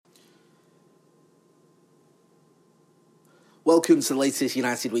Welcome to the latest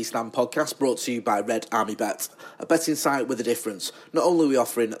United We Stand podcast, brought to you by Red Army Bet, a betting site with a difference. Not only are we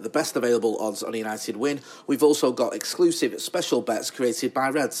offering the best available odds on a United win, we've also got exclusive special bets created by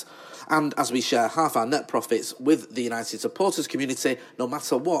Reds. And as we share half our net profits with the United supporters community, no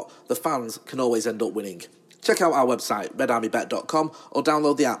matter what, the fans can always end up winning. Check out our website, redarmybet.com, or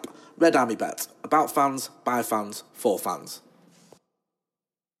download the app, Red Army Bet. About fans, by fans, for fans.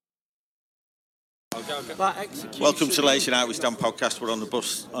 Welcome to the latest United We Stand podcast. We're on the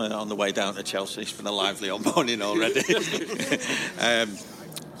bus on the way down to Chelsea. It's been a lively old morning already.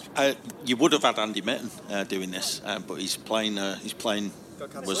 You would have had Andy Mitten doing this, but his plane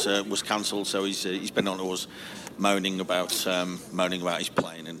was cancelled, so he's been on to us moaning about his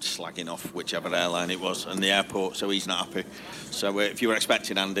plane and slagging off whichever airline it was and the airport. So he's not happy. So if you were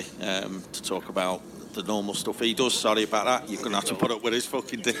expecting Andy to talk about the normal stuff he does, sorry about that. You're going to have to put up with his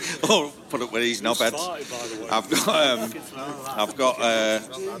fucking or put up with his knobheads.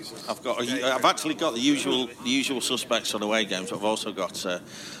 I've actually got the usual suspects on away games. I've also got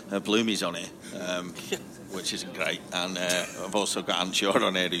Bloomies on here, which isn't great, and I've also got Anshaw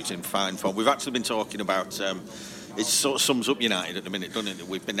on here who's in fine form. We've actually been talking about. It sort of sums up United at the minute, doesn't it?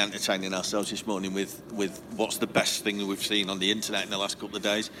 We've been entertaining ourselves this morning with what's the best thing that we've seen on the internet in the last couple of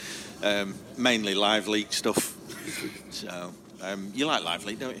days. Mainly live leak stuff. So you like live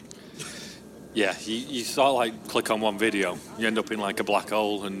leak, don't you? Yeah, you sort of like click on one video, you end up in like a black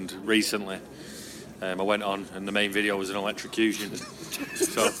hole. And recently, I went on, and the main video was an electrocution.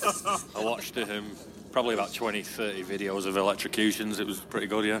 So I watched probably about 20-30 videos of electrocutions. It was pretty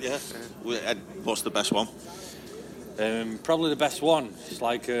good, yeah. Yeah. What's the best one? Probably the best one. It's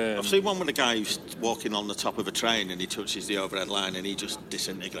like I've seen one with a guy who's walking on the top of a train and he touches the overhead line and he just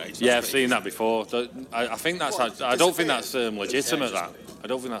disintegrates. I've seen that before. I think that's. I don't think that's legitimate. I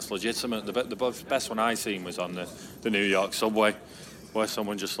don't think that's legitimate. The best one I seen was on the New York subway, where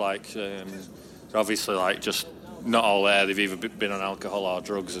someone just obviously just not all there. They've either been on alcohol or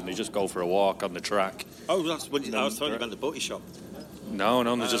drugs, and they just go for a walk on the track. Oh, that's when I was talking about the butty shop. No,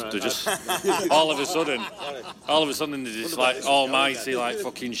 they're just all of a sudden they're just like almighty, like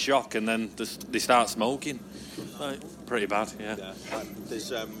fucking shock, and then they start smoking. Pretty bad, yeah. There's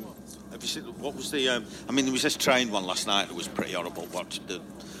have you seen what was the? There was this train one last night that was pretty horrible.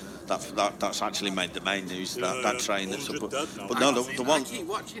 That's actually made the main news. That train that's up, but no, the one. I keep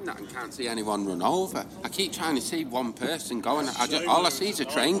watching that and can't see anyone run over. I keep trying to see one person going. All I see is a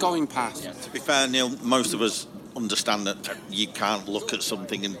train going past. To be fair, Neil, most of us understand that you can't look at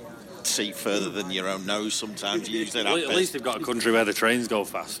something and see further than your own nose sometimes. You usually at least they've got a country where the trains go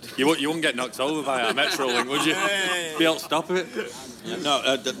fast. You wouldn't get knocked over by our metro link, would you? Be able to stop it.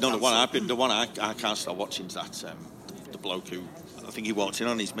 No, the one I can't stop watching is that the bloke who I think he walked in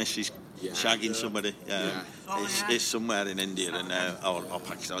on his missus shagging somebody. It's somewhere in India or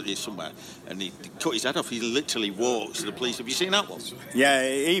Pakistan. It's somewhere, and he cut his head off. He literally walks to the police. Have you seen that one? Yeah,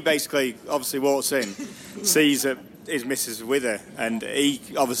 he basically obviously walks in, sees that his missus is with her, and he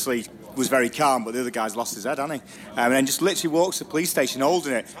obviously was very calm, but the other guy's lost his head, hasn't he? And then just literally walks to the police station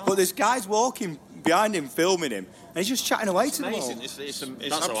holding it. But this guy's walking behind him, filming him, and he's just chatting away to them all.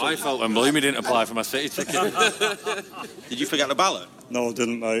 That's how I felt when Bloomy didn't apply for my city ticket. Did you forget the ballot? No, I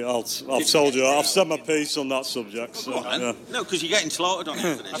didn't, mate. I've told you. I've said my piece on that subject. So, yeah. No, because you're getting slaughtered on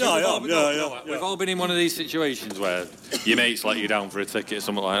it for this. Yeah. We've all been in one of these situations where your mates let you down for a ticket or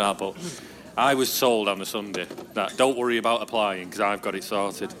something like that, but I was told on the Sunday that don't worry about applying because I've got it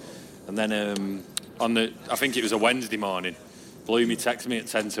sorted. And then I think it was a Wednesday morning, Bloomy texted me at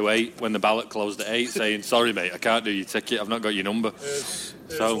 10 to 8 when the ballot closed at 8 saying, sorry mate, I can't do your ticket, I've not got your number. Here's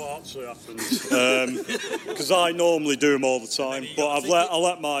what actually happened. Because I normally do them all the time, but I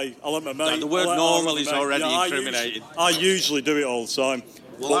let my mate... The word normal is already incriminating. I usually do it all the time.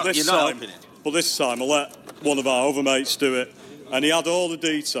 Well, but this time I let one of our other mates do it, and he had all the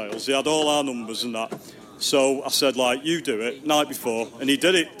details, he had all our numbers and that. So I said, you do it, night before, and he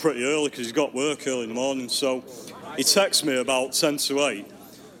did it pretty early because he's got work early in the morning, so he texted me about 10 to 8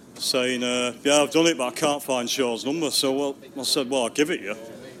 saying, I've done it, but I can't find Shaw's number. So I said, I'll give it you.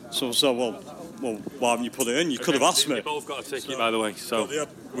 So I said, well, why haven't you put it in? You could have asked me. We both got a ticket, by the way. So yeah,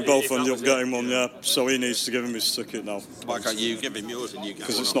 we both ended up getting one, yeah. So he needs to give him his ticket now. Why can't you give him yours and you get one?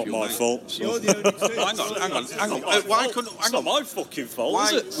 Because it's not my fault. So. Hang on. Why couldn't... It's not my fucking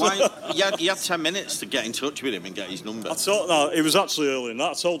fault, is it? You had 10 minutes to get in touch with him and get his number. It was actually early in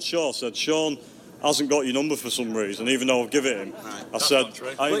that. I told Shaw, I said, Sean hasn't got your number for some reason, even though I've given it him. Right. I said,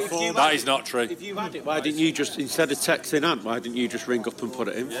 that is not true. If you had it, why didn't you just, instead of texting Ant, why didn't you just ring up and put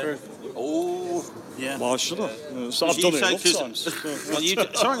it in for him? Oh, yeah. Well, I should have. So I've done it enough times. Well,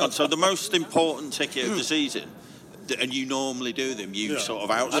 so hang on. So the most important ticket of the season, And you normally do them. You sort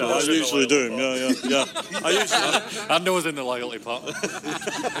of I outsource. usually do them. Yeah. I usually. And I was in the loyalty pot.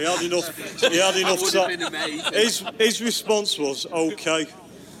 He had enough. That would have been amazing. His response was okay.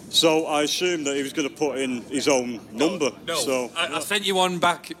 So I assumed that he was going to put in his own number. No. So I sent you one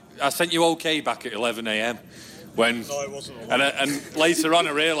back. I sent you okay back at 11 a.m. when. No, it wasn't. And later on,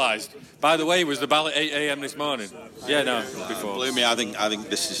 I realised. By the way, was the ballot 8 a.m. this morning? Yeah, no, before. Bloomy, I think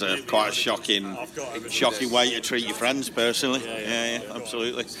this is quite a shocking way to treat your friends. Personally, yeah,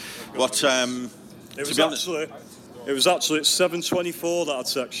 absolutely. What? It was actually at 7:24 that I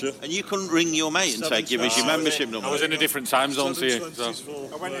text you. And you couldn't ring your mate and say, give us your membership number. I was in a different time zone to you. So.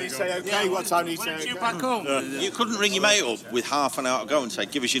 When did he say okay? What time did he say okay? Back home. You couldn't ring your mate up with half an hour to go and say,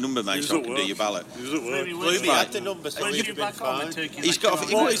 give us your number, mate, so I can do your ballot. He was at work. Bloomy had the number, so he'd been fine. He's got.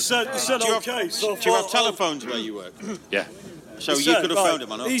 He said okay. So do you have telephones where you work? Yeah. So you could have phoned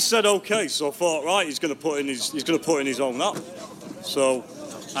him on. He said okay, so I thought right, he's going to put in his own app. So.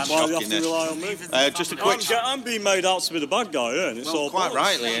 Why do you have to rely on me? Just a quick. I'm being made out to be the bad guy, and it's all quite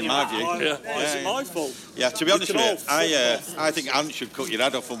rightly, in my view. Why is it my fault? Yeah, to be honest with you, I think Ant should cut your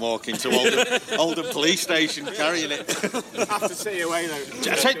head off and walk into Oldham police station carrying it. I have to see you away though.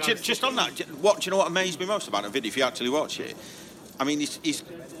 Just on that, do you know what amazed me most about the video? If you actually watch it, I mean, he's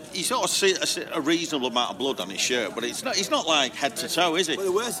sort of see a reasonable amount of blood on his shirt, but it's not like head to toe, is it? Well,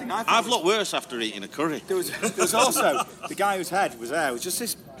 the worst thing I've looked worse after eating a curry. There was also the guy whose head was there was just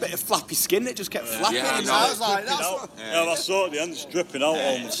this bit of flappy skin that just kept flapping. I was like, I saw at the end it's dripping out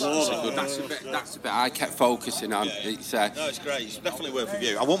on the floor. That's the bit I kept focusing on. It's, no, it's great. It's definitely worth a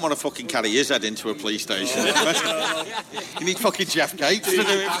view. I wouldn't want to fucking carry his head into a police station. You need fucking Jeff Gates to do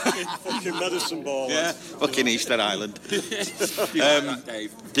it. Fucking medicine ball. Yeah, fucking Easter Island.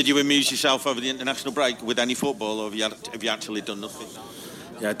 Did you amuse yourself over the international break with any football, or have you actually done nothing?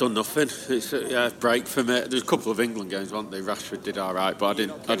 Yeah, done nothing. It's a break for me. There's a couple of England games, weren't there? Rashford did all right, but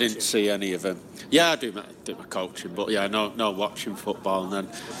I didn't see any of them. Yeah, I do my coaching, but yeah, no watching football, and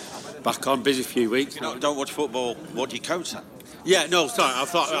then back on. Busy few weeks. Don't watch football. What do you coach at? Yeah, no, sorry. I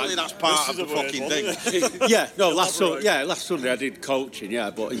thought surely that's part of the fucking thing. Yeah, no. Last Sunday I did coaching.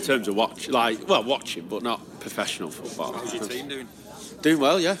 Yeah, but in terms of watching, but not professional football. How's your team doing? Doing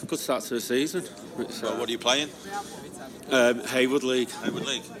well, yeah. Good start to the season. What are you playing? Haywood League. Haywood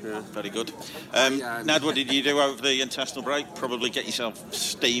League, yeah, very good. Ned, what did you do over the international break? Probably get yourself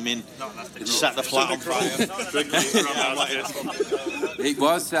steaming, set the flat on fire. It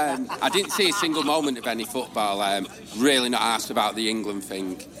was. I didn't see a single moment of any football. Really not asked about the England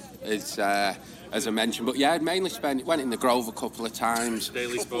thing, as I mentioned. But yeah, I'd mainly went in the Grove a couple of times.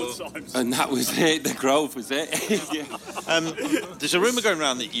 Daily Sport. And that was it. The Grove was it. There's a rumour going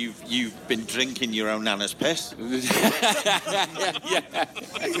around that you've been drinking your own nana's piss. Yeah.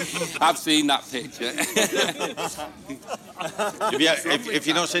 I've seen that picture. If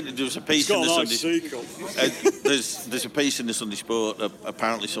you're not saying that, there's a piece in the Sunday. There's a piece in the Sunday Sport.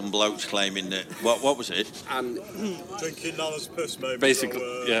 Apparently, some blokes claiming that what was it? And drinking nana's piss made me basically,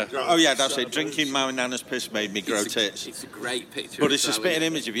 yeah. Oh yeah, that's it. Drinking my nana's piss made me grow tits. It's a great picture. But it's a spitting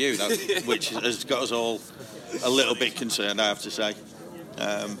image of you, which has got us all a little bit concerned, I have to say.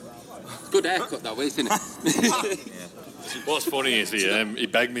 Good haircut, though, isn't it? What's funny is he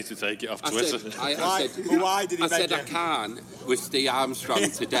begged me to take it off Twitter. Why did he beg you? I can't with Steve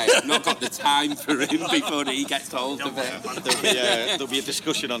Armstrong today. I've not got the time for him before he gets hold of it. There'll be a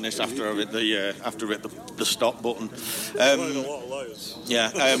discussion on this after I hit the stop button.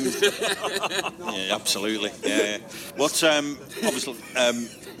 Yeah, absolutely. Yeah. What? Obviously,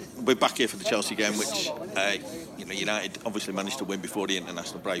 we're back here for the Chelsea game, which United obviously managed to win before the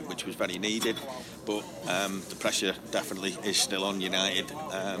international break, which was very needed. But the pressure definitely is still on United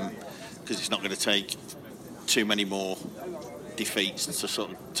because it's not going to take too many more defeats to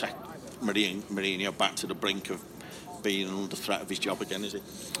sort of take Mourinho back to the brink of being under threat of his job again, is it?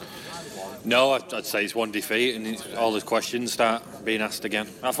 No, I'd say it's one defeat and all the questions start being asked again.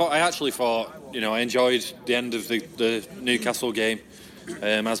 I actually thought, I enjoyed the end of the Newcastle game,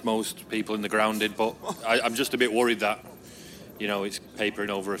 as most people in the ground did, but I'm just a bit worried that, it's papering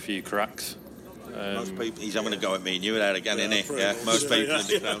over a few cracks. Most people, he's having a go at me and you there again, isn't he? Yeah, most people in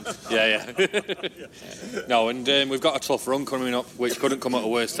the ground. Yeah. No, and we've got a tough run coming up, which couldn't come at a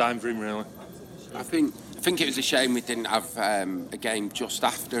worse time for him, really. I think it was a shame we didn't have a game just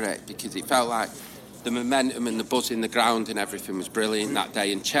after it, because it felt like the momentum and the buzz in the ground and everything was brilliant that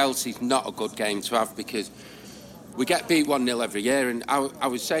day. And Chelsea's not a good game to have because we get beat 1-0 every year. And I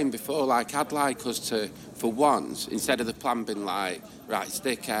was saying before, I'd like us to, for once, instead of the plan being right,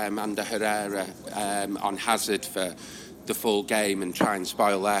 stick Amanda Herrera on Hazard for the full game and try and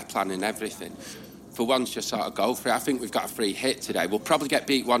spoil their plan and everything. for once, just sort of go for it. I think we've got a free hit today. We'll probably get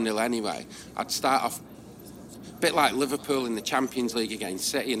beat 1-0 anyway. I'd start off a bit like Liverpool in the Champions League against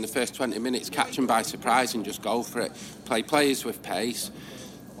City in the first 20 minutes, catch them by surprise and just go for it. Play players with pace,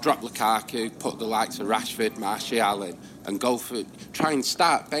 drop Lukaku, put the likes of Rashford, Martial in, and go for it. Try and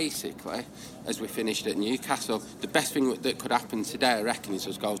start, basically, as we finished at Newcastle. The best thing that could happen today, I reckon, is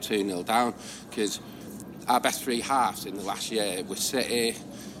us go 2-0 down, because our best three halves in the last year were City,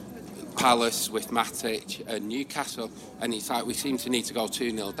 Palace with Matic and Newcastle, and it's like we seem to need to go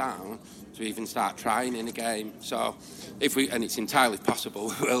 2-0 down to even start trying in a game. So and it's entirely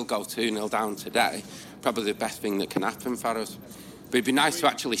possible we'll go 2-0 down today, probably the best thing that can happen for us. But it'd be nice to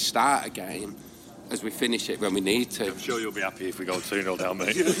actually start a game as we finish it when we need to. I'm sure you'll be happy if we go 2-0 down, mate.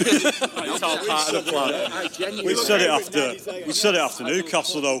 It's all part of the plan. We said it after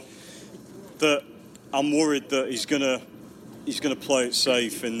Newcastle, though, that I'm worried that he's going to play it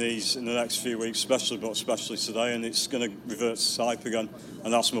safe in the next few weeks, especially today, and it's going to revert to type again.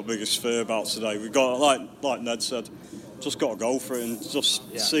 And that's my biggest fear about today. We've got, like Ned said, just got to go for it and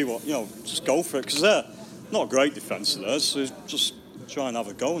just see what, just go for it, because they're not a great defence of theirs, so just try and have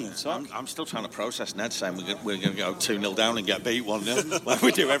a go in it. I'm still trying to process Ned saying we're going to go 2-0 down and get beat 1-0 like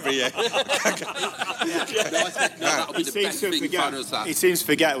we do every year. He seems to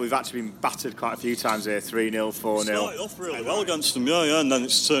forget we've actually been battered quite a few times here, 3-0, 4-0. Started off really well against them, and then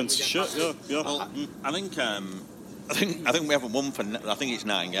it's turned to shit, Well, I think we haven't won for, I think it's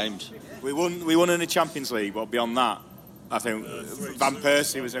 9 games. We won in the Champions League, but beyond that, I think Van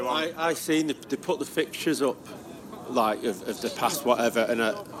Persie was the one. I seen they put the fixtures up, like of the past whatever, and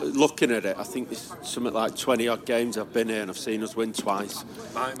looking at it, I think there's something like 20 odd games I've been here and I've seen us win twice.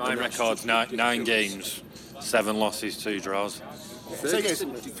 My record's 9 games, 7 losses, 2 draws.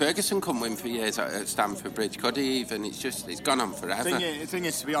 Ferguson couldn't win for years at Stamford Bridge, could he even? It's gone on forever. The thing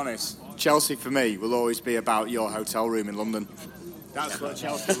is, to be honest, Chelsea for me will always be about your hotel room in London. That's what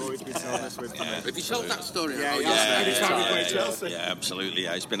Chelsea will always be telling us with. Have you told that story? Yeah, absolutely.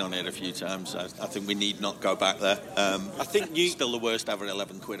 Yeah, he's been on here a few times. I think we need not go back there. I think still the worst ever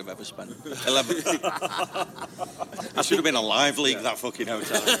 11 quid I've ever spent. 11. I should have been a live league, that fucking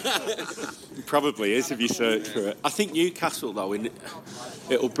hotel. It probably is if you search for it. I think Newcastle though,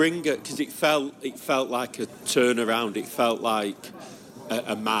 it'll bring it, because it felt like a turnaround. It felt like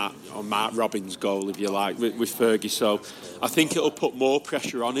a Mark Robins goal, if you like, with Fergie. So I think it'll put more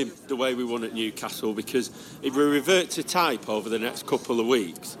pressure on him the way we won at Newcastle, because if we revert to type over the next couple of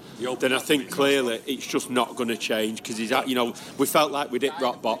weeks, then I think clearly it's just not going to change, because we felt like we'd hit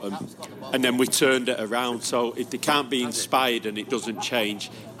rock bottom and then we turned it around. So if they can't be inspired and it doesn't change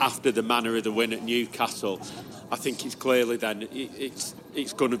after the manner of the win at Newcastle, I think it's clearly then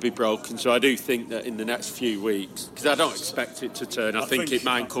it's going to be broken. So I do think that in the next few weeks, because I don't expect it to turn, I think it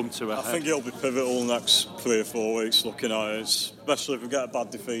might come to a head. I think it'll be pivotal the next 3 or 4 weeks looking at it, especially if we get a bad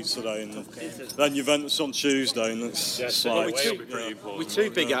defeat today, and then Juventus on Tuesday, and it's like we're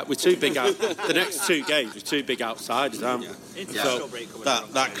too big out. The next 2 games, we're too big outsiders, aren't we? So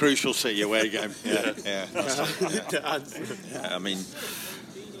that crucial City away game. Yeah. I mean,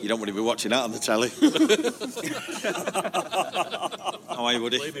 you don't want to be watching that on the telly. How are you,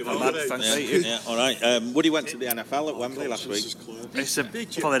 Woody? Yeah, all right. Woody went to the NFL at Wembley last week. It's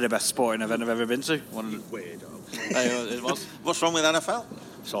probably the best sporting event I've ever been to. It was. What's wrong with NFL?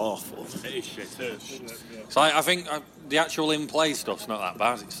 It's awful. It is shit. So I think the actual in-play stuff's not that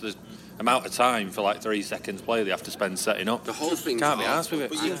bad. It's the amount of time for like 3 seconds play they have to spend setting up. The whole thing can't be arsed with it.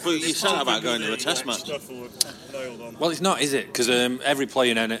 But you said about going to a test match. Well, it's not, is it? Because every play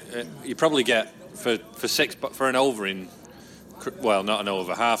in you probably get for an over in, well, not an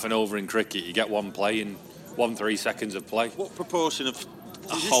over, half an over in cricket, you get 1 play in 3 seconds of play. What proportion of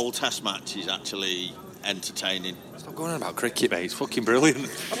a whole test match is actually entertaining? Stop going on about cricket, mate. It's fucking brilliant.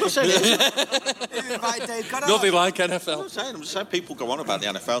 I'm not saying nothing like NFL. I'm just saying people go on about the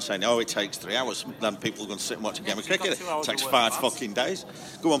NFL saying, it takes 3 hours. Then people are going to sit and watch a game of cricket. It takes 5 fucking days.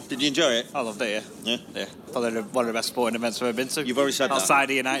 Go on, did you enjoy it? I loved it, yeah. Probably one of the best sporting events I've ever been to. You've already said outside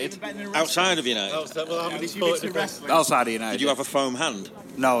of United. Outside of United? Outside of United. Did you have a foam hand?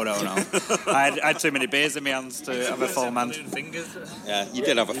 No. I had too many beers in my hands to have a foam hand. Yeah, you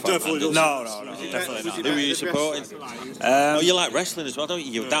did have a foam hand. No, definitely not. Who were you supporting? You like wrestling as well, don't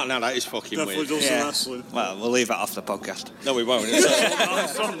you? That is fucking definitely weird. Definitely does wrestling. Well, we'll leave that off the podcast. No, we won't.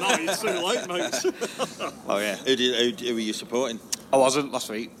 It's too late, mate. Oh, yeah. Who were you supporting? I wasn't last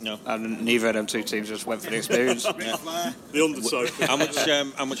week. No. And neither of them 2 teams just went for the experience. The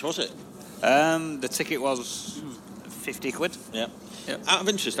Undertaker. How much was it? The ticket was 50 quid. Yeah. Out of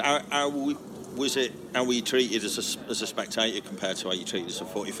interest, how were you treated as a spectator compared to how you treated as a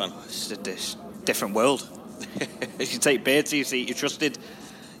footy fan? It's different world. If you take beer to your seat, you're trusted.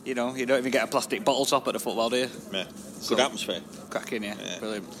 You know, you don't even get a plastic bottle top at the football, do you? Yeah. Good atmosphere. Cracking, yeah.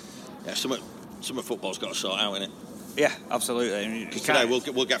 Brilliant. Yeah, some of football's got to sort out, innit? Yeah, absolutely. Today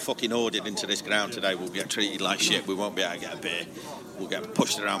we'll get fucking ordered into this ground today. We'll get treated like shit. We won't be able to get a beer. We'll get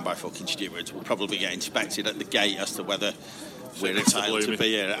pushed around by fucking stewards. We'll probably get inspected at the gate as to whether we're entitled to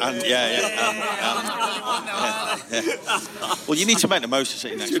be here. And well, you need to make the most of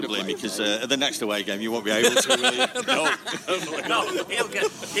sitting next to Bloomy, because at the next away game you won't be able to. Will you? No,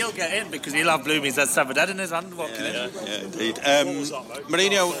 he'll get in because he'll have Bloomy's severed head in his hand walking in. Yeah, indeed.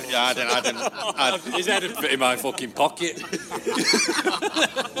 Mourinho, I didn't. His head would fit in my fucking pocket.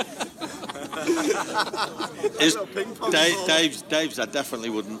 Dave's I definitely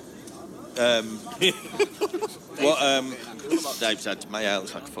wouldn't. Dave's had my hair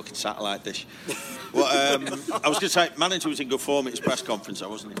looks like a fucking satellite dish. I was going to say, manager was in good form at his press conference, though,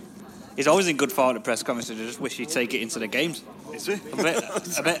 wasn't he? He's always in good form at the press conference. I just wish he'd take it into the games. Is he? A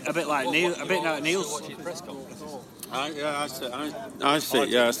bit like Neil. A bit like Neil's. I've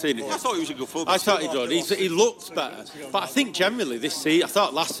seen it. I thought he was in good form. I thought he did. He looks better, but I think generally this season, I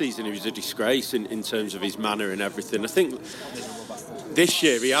thought last season he was a disgrace in terms of his manner and everything. I think this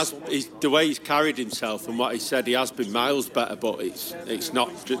year the way he's carried himself and what he said, he has been miles better, but it's not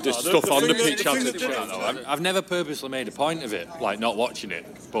the stuff on the pitch. I've never purposely made a point of it, like not watching it,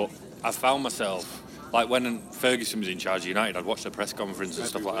 but I found myself. Like when Ferguson was in charge of United, I'd watch the press conference and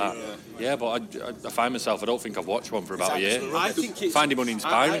stuff like that. Yeah, but I find myself, I don't think I've watched one for about a year. I think I find him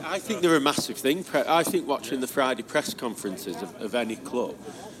uninspiring. I think they're a massive thing. I think watching the Friday press conferences of any club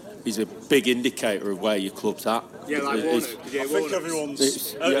is a big indicator of where your club's at. Yeah, like I think everyone's...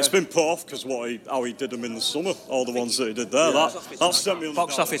 It's been put off because how he did them in the summer, all the ones that he did there. That's sent me on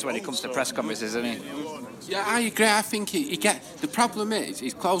box office when it comes to press conferences, isn't he? Yeah, I agree. I think the problem is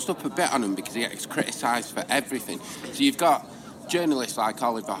he's closed up a bit on him because he gets criticised for everything. So you've got journalists like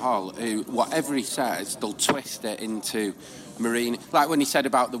Oliver Hall who, whatever he says, they'll twist it into Mourinho. Like when he said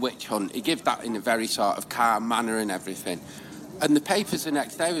about the witch hunt, he gave that in a very sort of calm manner and everything. And the papers the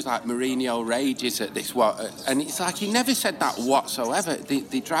next day was like, Mourinho rages at this, and it's like he never said that whatsoever.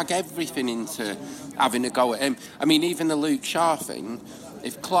 They drag everything into having a go at him. I mean, even the Luke Shaw thing,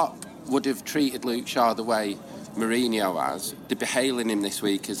 if Klopp would have treated Luke Shaw the way Mourinho has, they'd be hailing him this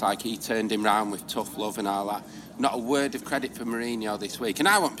week as like he turned him round with tough love and all that. Not a word of credit for Mourinho this week. And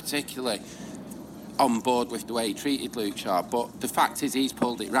I wasn't particularly on board with the way he treated Luke Shaw, but the fact is he's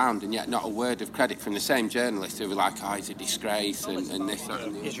pulled it round, and yet not a word of credit from the same journalists who were like, oh, he's a disgrace and this.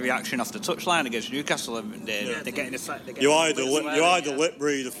 His reaction off the touchline against Newcastle, they're getting a... You hired a lip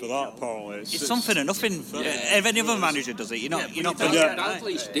reader for that, apparently. It's something or nothing. If any other manager does it, you're not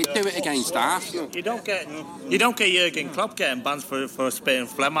Did do it against Arsenal. You don't get Jurgen Klopp getting banned for spitting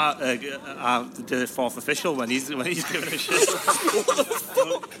phlegm out the fourth official when he's doing a shit.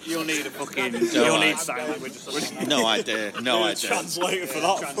 You'll need a fucking... You'll need sign language. No idea. Translator for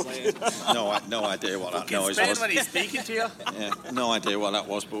that. No idea what that noise was. When he's speaking to you. Yeah, no idea what that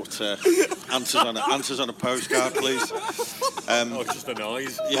was, but answers on a postcard, please. Just a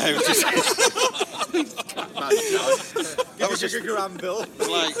noise. Yeah, it was just. That was just a grand bill.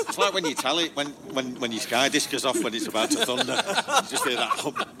 It's like when you tell it when your Sky disc goes off when it's about to thunder. You just hear that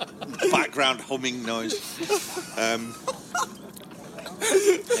background humming noise.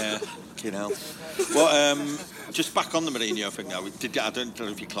 Yeah. You know, well, just back on the Mourinho thing now. I don't know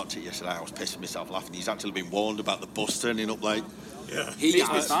if you clocked it yesterday. I was pissing myself laughing. He's actually been warned about the bus turning up late. Yeah, he's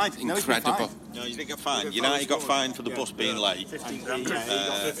been fined. Incredible. No, he didn't get fined. He got fined for the bus being late. 15 and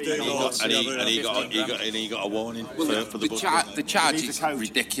he got a warning for the bus. The charge is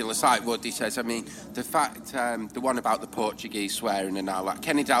ridiculous, like Woody says. I mean, the fact, the one about the Portuguese swearing and all that.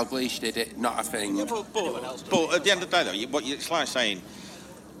 Kenny Dalglish did it, not a thing. Yeah, but at the end of the day, though, it's like saying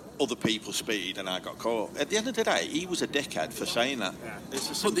other people's speed and I got caught. At the end of the day, he was a dickhead for saying that.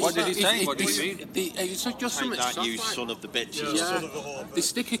 What did he say? What do you mean? It's just something that you son of the bitches. Yeah. They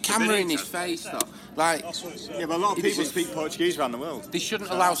stick a camera in his face, though. Like, yeah, but a lot of people speak Portuguese around the world. They shouldn't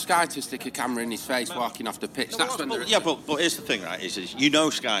allow Sky to stick a camera in his face walking off the pitch. That's when they're... Yeah, but here's the thing, right? Is you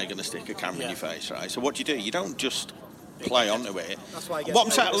know Sky are going to stick a camera in your face, right? So what do? You don't just play onto it. What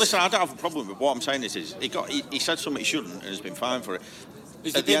I'm saying, listen, I don't have a problem with what I'm saying. Is he said something he shouldn't and has been fined for it.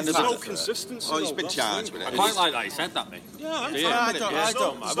 At the end of no consistency. Oh, he's been charged with it. I quite like that he said that, mate. Yeah, I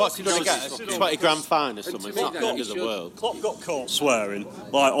don't mind. What's he going to get? 20 grand fine or something? It's not the end of the world. Klopp got caught swearing,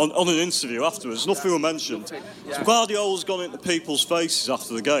 like on an interview afterwards. Nothing was mentioned. So Guardiola's gone into people's faces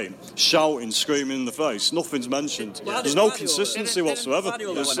after the game, shouting, screaming in the face. Nothing's mentioned. There's no consistency whatsoever.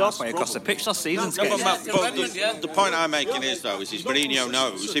 Across the pitch last season. The point I'm making is, though, is Mourinho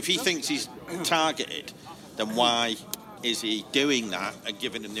knows if he thinks he's targeted, then why is he doing that and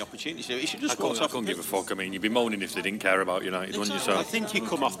giving him the opportunity? So he should just I couldn't give a fuck. I mean, you'd be moaning if they didn't care about United, wouldn't you? So I think he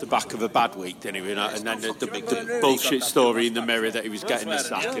come off the back of a bad week, didn't he? And then the bullshit story in the Mirror that he was getting the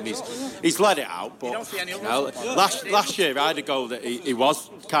sack, and he's let it out. But last year I had a goal that he was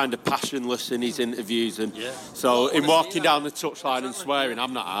kind of passionless in his interviews, and so in walking down the touchline and swearing,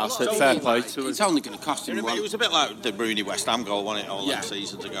 I'm not arsed. Fair play to him. It's only going to cost him one. It was a bit like the Rooney West Ham goal, wasn't it? All them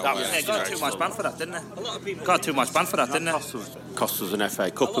seasons ago. Got too much ban for that, didn't they? A lot of people got too much ban for that, didn't they? Cost us an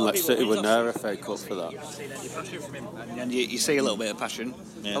FA Cup, and let's City win their FA Cup for that. And you see a little bit of passion.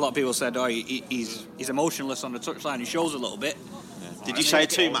 A lot of people said, he's emotionless on the touchline. He shows a little bit. Did you say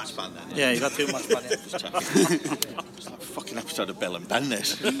too much ban then? Yeah, you got too much ban. It's like a fucking episode of Bill and Ben,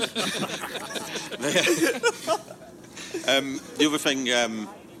 this. The other thing,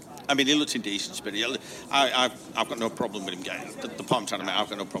 I mean, he looks in decent spirit. I've got no problem with him getting. The point I'm trying to make, I've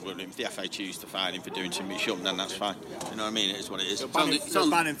got no problem with him. If the FA choose to fine him for doing something shouldn't, then that's fine. You know what I mean? It is what it is.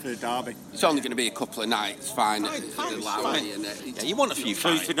 Ban him for the derby. It's only going to be a couple of nights, fine. Yeah, you want a few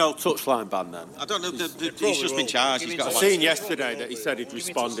fines. So no touchline ban then? I don't know. He's just been charged. I've seen yesterday that he said he'd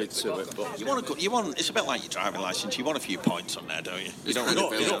responded to it, but you want. It's a bit like your driving licence. You want a few points on there, don't you? You don't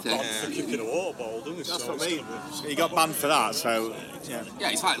Not banned for kicking a water ball, don't you? That's what I mean. He got banned for that, so yeah.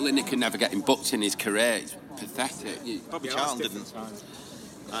 Yeah, it's like Lineker never getting booked in his career. It's pathetic. Bobby Charlton didn't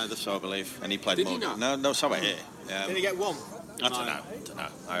either, so I believe, and he played Did more. he not? No, so I hear. Did he get one? I don't know.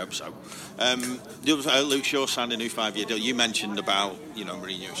 I hope so. The other, Luke Shaw signed a new 5-year deal. You mentioned about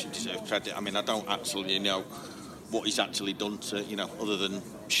Mourinho should deserve credit. I mean, I don't actually know what he's actually done to other than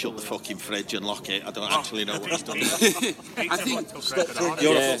shut the fucking fridge and lock it. I don't actually know what he's done. I think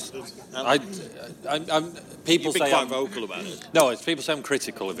people You've been say quite I'm vocal about it. No, it's people say I'm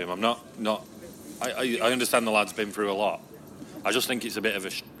critical of him. I'm not. I understand the lad's been through a lot. I just think it's a bit of a.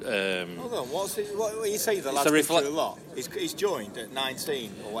 Hold on, what you say? The lad's been through a lot. He's joined at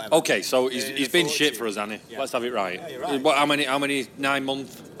 19 or whatever. Okay, so he's been shit for us, hasn't he? Yeah. Let's have it right. Yeah, you're right. What, how many 9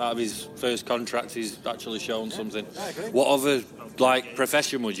 months out of his first contract he's actually shown something? I agree. What other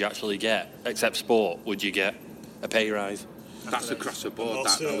profession would you actually get except sport? Would you get a pay rise? that's across the board,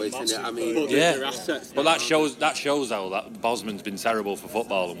 that though, isn't it? I mean, yeah, but that shows how that Bosman's been terrible for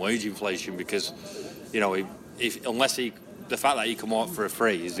football and wage inflation because, the fact that he can walk for a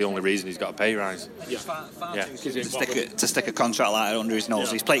free is the only reason he's got a pay rise. Yeah. To stick a contract like that under his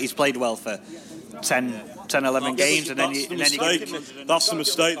nose. Yeah. He's played well for 10, 11 games, and then that's the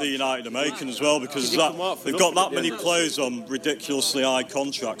mistake that United are making as well, because they've got that many players on ridiculously high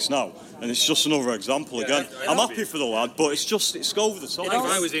contracts now, and it's just another example again. I'm happy for the lad, but it's over the top. If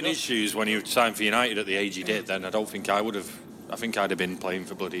I was in his shoes when he signed for United at the age he did, then I don't think I would have. I think I'd have been playing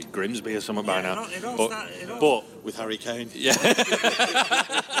for bloody Grimsby or something by now. But with Harry Kane. Yeah.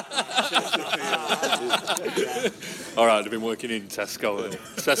 All right, I'd have been working in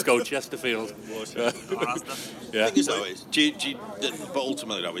Tesco Chesterfield. Yeah. The thing is, though, but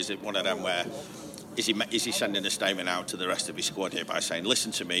ultimately, though, is it one of them where is he sending a statement out to the rest of his squad here by saying,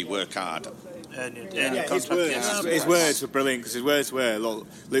 "Listen to me, work hard." His words were brilliant, because his words were, "Look,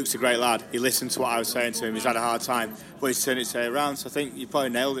 Luke's a great lad. He listened to what I was saying to him. He's had a hard time, but he's turned it around." So I think you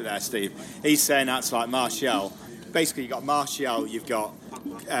probably nailed it there, Steve. He's saying that to like Martial. Basically, you've got Martial, you've got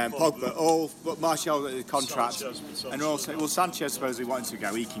Pogba, but Martial at the contract, and also Sanchez supposedly wanting to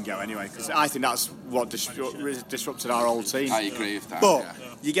go. He can go anyway, because I think that's what disrupted our old team. I agree with that. But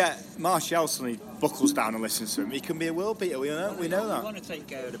you get Martial suddenly buckles down and listens to him. He can be a world beater. We know that. You want to take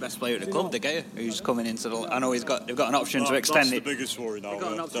the best player at the club, De Gea, who's coming into the. I know they've got an option to extend it. That's the biggest worry now. They've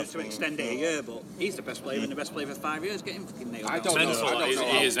got an option to extend it a year, but he's the best player and the best player for 5 years. Get him fucking nailed. I don't know.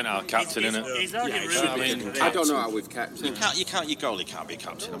 He isn't our captain, isn't it? I don't know how we've kept him. Your goalie can't be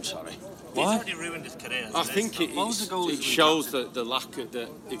captain. I'm sorry. He's already ruined his career. I think it shows the lack of the.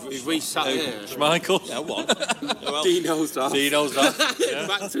 If we sat here, Schmeichel. Yeah, what? Dino's off. Yeah.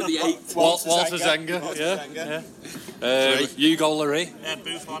 Back to the 8th. Walter Zenga. Yeah. Hugo Lloris. Yeah,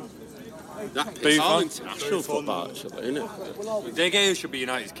 Buffon. It's all international football, actually, isn't it? De Gea should be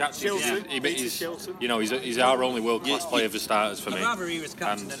United's captain. He's our only world-class player for starters for me. I'd rather he was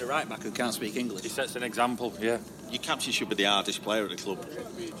captain than a right-back who can't speak English. He sets an example, yeah. Your captain should be the hardest player at the club.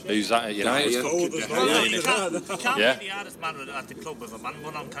 Who's that at United? You can't be the hardest man at the club with a man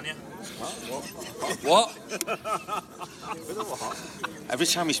gun on, can you? What? Every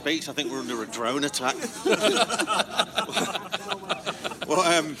time he speaks, I think we're under a drone attack. Well,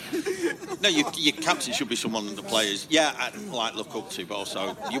 no, your captain should be someone that the players, look up to, but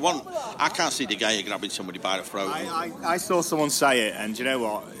also I can't see De Gea grabbing somebody by the throat. I saw someone say it, and do you know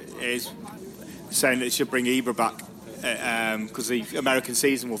what? It is saying that it should bring Ibra back because the American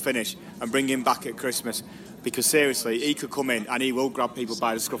season will finish, and bring him back at Christmas. Because seriously, he could come in and he will grab people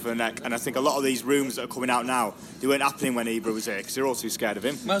by the scruff of the neck. And I think a lot of these rumours that are coming out now, they weren't happening when Ibra was here because they're all too scared of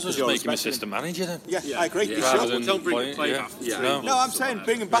him. Might as well just make him assistant manager then. Yeah, I agree. Rather than don't bring him back. No, I'm saying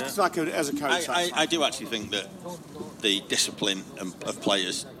bring him back as a coach. I do actually think that the discipline of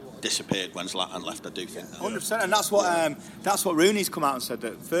players disappeared when Zlatan left. I do think that. 100%, and that's what Rooney's come out and said,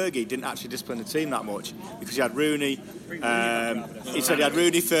 that Fergie didn't actually discipline the team that much because he had Rooney. He said he had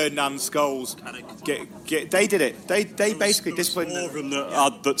Rooney, Ferdinand, Scholes. They did it. They basically disciplined them.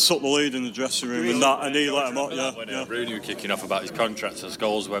 That took the lead in the dressing room and he let him out. Yeah. Rooney was kicking off about his contract, so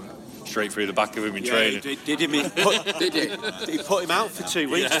Scholes went straight through the back of him in training. Did he put him out for 2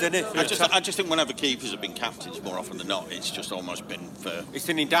 weeks, didn't he? I just think whenever keepers have been captains, more often than not, it's just almost been for... It's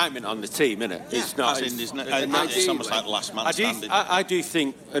an indictment on the team, isn't it? Yeah. It's not. It's almost like the last man standing. I do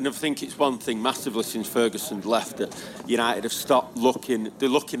think, and I think it's one thing massively since Ferguson left, that United have stopped looking. They're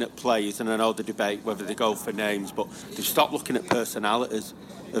looking at players, and I know the debate whether they go for names, but they've stopped looking at personalities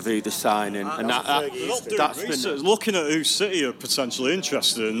of who they're signing, and that's been looking at who City are potentially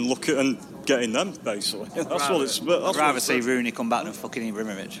interested in, and getting them basically. That's what it's. I'd rather see Rooney come back than fucking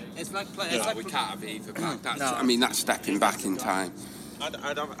Ibrahimovic. It's like we can't have either back. That's stepping back in time.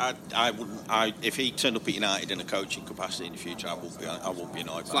 I wouldn't. If he turned up at United in a coaching capacity in the future, I won't be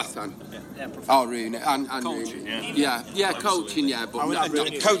annoyed. Zlatan. Rooney and coaching, Rooney. Yeah, coaching. Yeah,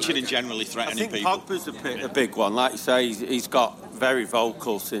 but coaching and generally threatening people. I think Pogba's a big one. Like you say, he's got very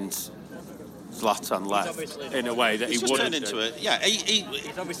vocal since Zlatan left in a way that he wouldn't turned into it. Yeah,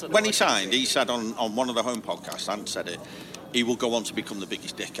 when he signed, he said on one of the home podcasts, and said it. He will go on to become the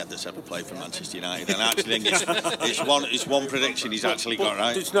biggest dickhead that's ever played for Manchester United, and I actually think it's one prediction he's actually got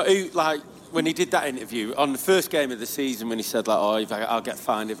right. It's not like when he did that interview on the first game of the season when he said like, "Oh, I'll get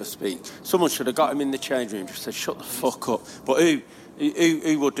fined if I speak." Someone should have got him in the change room and just said, "Shut the fuck up." But who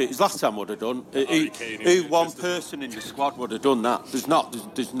would do? Zlatan would have done. Who one person in the squad would have done that? There's no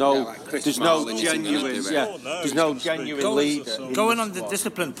genuine leader. Going on the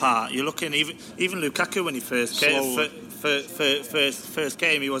discipline part, you're looking even Lukaku when he first came. First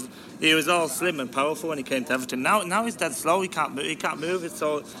game, he was all slim and powerful when he came to Everton. Now he's dead slow. He can't move it.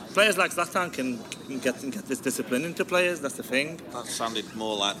 So players like Zlatan can get this discipline into players. That's the thing. That sounded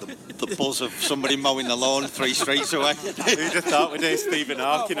more like the buzz of somebody mowing the lawn 3 streets away. Who'd have thought we'd hear Stephen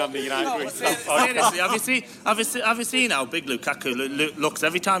Hawking on the United? Seriously, have you seen how big Lukaku looks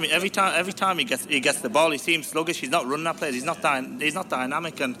every time he gets the ball? He seems sluggish. He's not running at players. He's not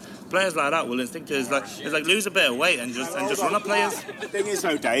dynamic, and players like that will instinctively it's like lose a bit of weight and just run at players. The thing is,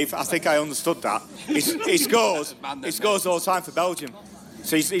 though, Dave, I think I understood that. He scores all the time for Belgium.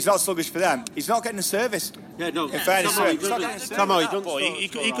 So he's not sluggish for them. He's not getting the service. Yeah, no. In fairness, he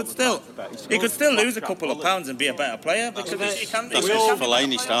could still lose a couple of pounds and be a better player because he can. That's because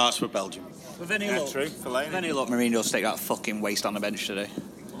Fellaini starts for Belgium. Then he'll look Mourinho stick that fucking waste on the bench today.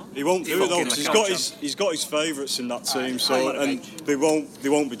 He won't do it though, because he's got his favourites in that team, and they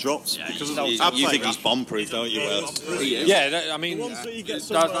won't be dropped because of that. You think he's bomb-proof, don't you, Will? Yeah, that's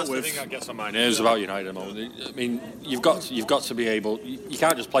the thing that gets on my nerves about United at the moment. I mean, you've got to be able. You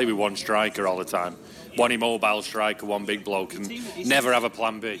can't just play with one striker all the time. One immobile striker, one big bloke, and never have a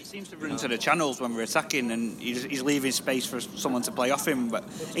plan B. He seems to run into the channels when we're attacking, and he's leaving space for someone to play off him. But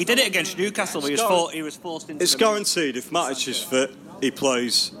he did it against Newcastle. He was forced into. It's guaranteed if Matic is fit, he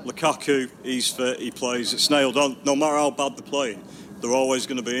plays. Lukaku, he's fit, he plays. It's nailed on. No matter how bad they're playing, they're always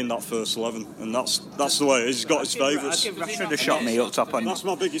going to be in that first 11, and that's the way it is. He's got his favourites. I'd give Rashford a shot me up top on. That's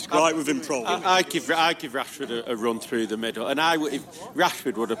my biggest gripe with him, probably. I give Rashford a run through the middle, and if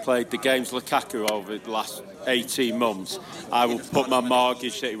Rashford would have played the games Lukaku over the last 18 months, I would put my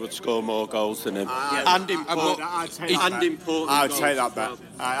mortgage that he would score more goals than him. I'd take that bet.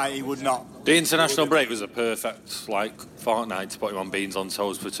 He would not. The international break was a perfect fortnight to put him on beans on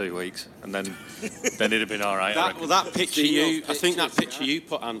toast for 2 weeks, and then it'd have been all right. That picture that picture you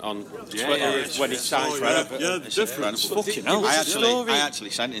put on Twitter when he signed for Everton. Yeah, difference. Fucking hell. I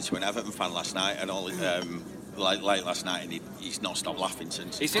actually sent it to an Everton fan last night, and late last night, and he's not stopped laughing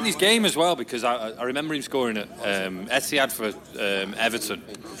since. He's in his game as well, because I remember him scoring at Etihad for Everton,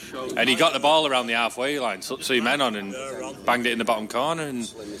 and he got the ball around the halfway line, took 2 men on and banged it in the bottom corner, and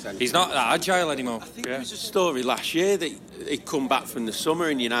he's not that agile anymore. I think there was a story last year that he'd come back from the summer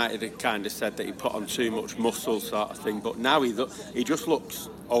and United had kind of said that he put on too much muscle sort of thing, but now he just looks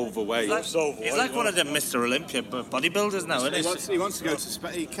overweight. He's like one of them Mr. Olympia bodybuilders now, isn't he? He wants to go to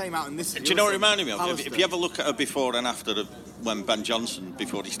Spain. He came out in this. Do you know what it reminded me of? If you ever look at a before and after when Ben Johnson,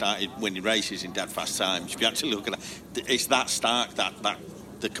 before he started winning races in dead fast times, if you actually look at it, it's that stark, that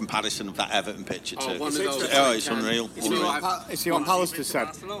the comparison of that Everton picture to... It's unreal. You see what Pallister said?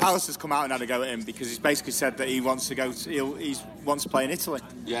 Pallister's come out and had a go at him because he's basically said that he wants to wants to play in Italy.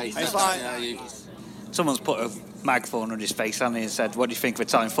 Yeah, Someone's put a microphone on his face and he said, "What do you think of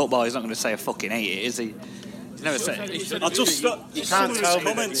Italian football?" He's not going to say I fucking hate it, is he? He's never said it. I just you can't tell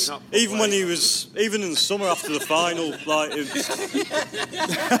comments. Even when he was, even in the summer after the final, like.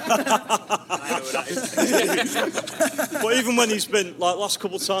 But even when he's been, like, last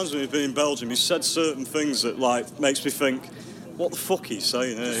couple of times when he's been in Belgium, he's said certain things that, like, makes me think, what the fuck he's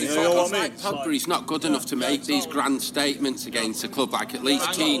saying here? You know what I mean? Pogba, he's not good enough to make these grand statements against a club like at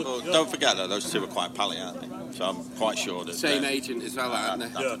least Keane. Don't forget that those two are quite pally, aren't they? So I'm quite sure that... Same agent as well, aren't they?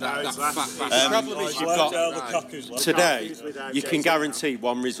 The problem is you've got... Today, you can guarantee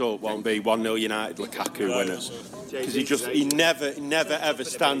one result won't be 1-0 United Lukaku winners. Because he never ever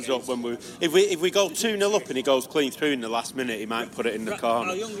stands up when we... If we go 2-0 up and he goes clean through in the last minute, he might put it in the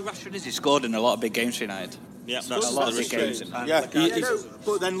corner. How young Rashford is? He scored in a lot of big games for United. Yeah, that's a lot of big games.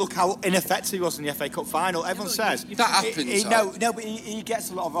 But then look how ineffective he was in the FA Cup final. Everyone says that happens. But he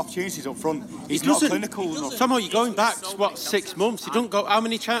gets a lot of opportunities up front. He's not clinical enough. Tom, you're going back 6 months. He don't go. How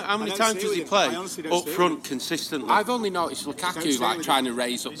many times does he play up front consistently? I've only noticed Lukaku like trying to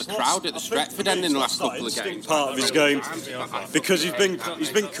raise up the crowd at the Stretford end in the last couple of games. Part of his game because he's been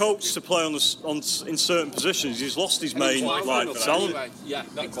coached to play in certain positions. He's lost his main talent. Yeah,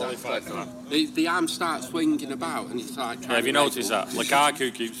 exactly. The arm starts swinging about, and he's like. Have you noticed that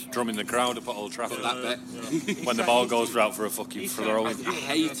Lukaku keeps drumming the crowd up at Old Trafford when the ball goes out for a fucking throw? I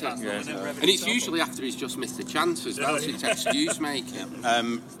hate it. Yeah. And it's usually after he's just missed a chance as well. So it's excuse making.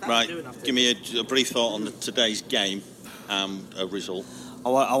 Right, give me a brief thought on today's game and a result.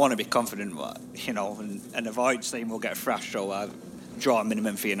 I want to be confident, and avoid saying we'll get thrashed or draw a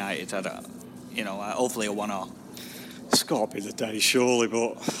minimum for United. Hopefully a 1-0. It's got to be the day, surely,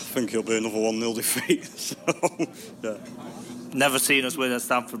 but I think it'll be another 1-0 defeat. So, yeah. Never seen us win at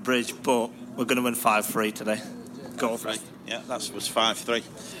Stamford Bridge, but we're going to win 5-3 today. Go for it. Yeah, that was 5-3.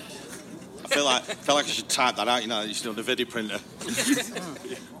 I feel like I should type that out. You should on the video printer.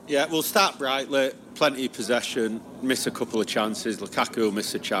 Yeah, we'll start brightly. Plenty of possession. Miss a couple of chances. Lukaku will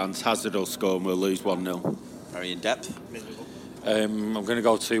miss a chance. Hazard will score, and we'll lose 1-0. Very in depth. I'm going to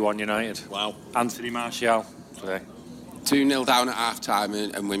go 2-1 United. Wow. Anthony Martial today. 2-0 down at half-time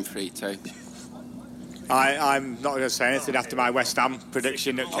and win 3-2. I'm not going to say anything after my West Ham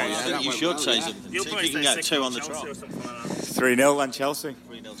prediction. I think you should say something. See if you can get 2 on the trot. 3-0 then Chelsea.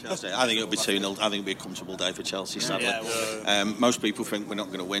 3-0 Chelsea. I think it'll be 2-0. I think it'll be a comfortable day for Chelsea, sadly. Most people think we're not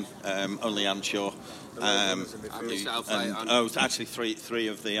going to win. Only I'm sure. Actually, three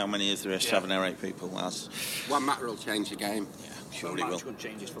of the... How many is there? 7 or 8 people. One matter will change the game. Sure he will.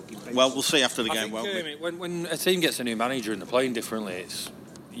 Well, we'll see after the game, won't we? When a team gets a new manager and they're playing differently, it's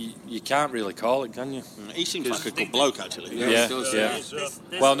you can't really call it, can you? He seems like a good bloke, actually. Yeah.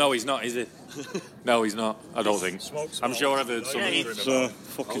 Well, no, he's not, is he? No, he's not. I don't think. I'm sure I've heard something.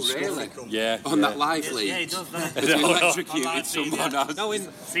 Fucking really? Yeah. On that live league? Yeah, he does. He electrocuted someone else.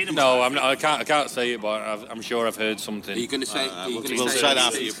 No, I'm not. I can't say it, but I'm sure I've heard something. Are you going to say? We'll say that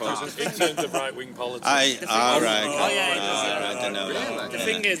after you post. In terms of right-wing politics. All right. I don't know. The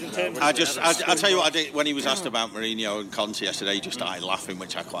thing is, in terms I'll tell you what I did when he was asked about Mourinho and Conte yesterday. He just started laughing,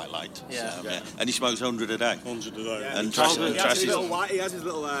 which I quite liked. Yeah. And he smokes 100 a day. 100 a day. And he has his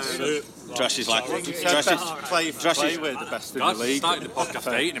little dresses like play with the best in the league. Started the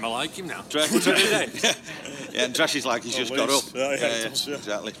podcast hating him. I like him now. Yeah, and dresses like he's just got up. Yeah,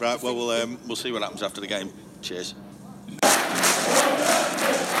 exactly. Right. Well, we'll see what happens after the game. Cheers.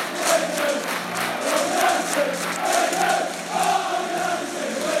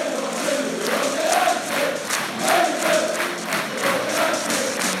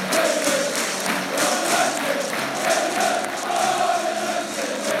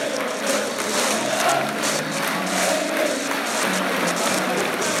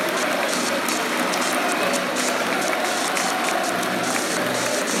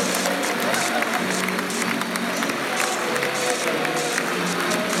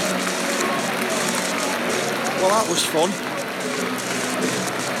 That was fun.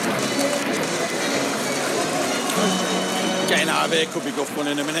 Getting out of here could be good fun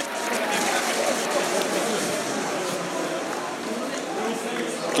in a minute.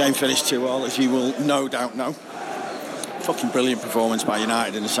 Game finished 2-2, as you will no doubt know. Fucking brilliant performance by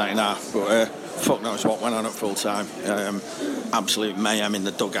United in the second half, but fuck knows what went on at full time. Absolute mayhem in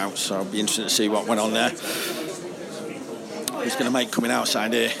the dugout, so it'll be interesting to see what went on there. It's going to make coming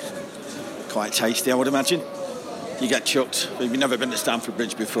outside here quite tasty, I would imagine. You get chucked. If you've never been to Stamford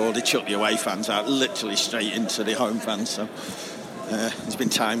Bridge before, they chuck the away fans out literally straight into the home fans. So There's been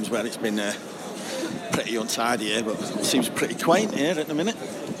times where it's been pretty untidy here, but it seems pretty quaint here at the minute.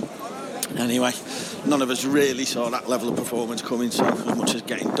 Anyway, none of us really saw that level of performance coming, so as much as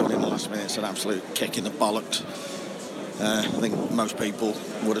getting done in the last minute, it's an absolute kick in the bollocks. I think most people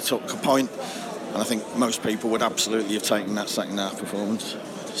would have took a point, and I think most people would absolutely have taken that second half performance.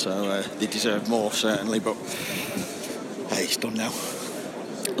 So they deserve more, certainly, but hey, it's done now.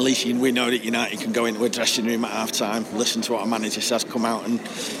 At least we know that United can go into a dressing room at half time, listen to what our manager says, come out and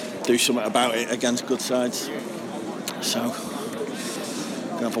do something about it against good sides. So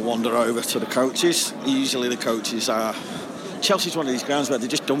going to have a wander over to the coaches. Usually the coaches are... Chelsea's one of these grounds where they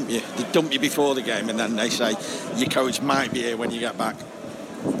just dump you. They dump you before the game and then they say your coach might be here when you get back.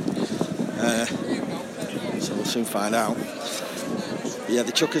 So we'll soon find out. Yeah,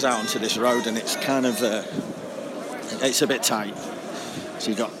 they chuck us out onto this road and it's kind of... it's a bit tight. So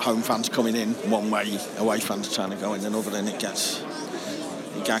you've got home fans coming in one way, away fans trying to go in another, and it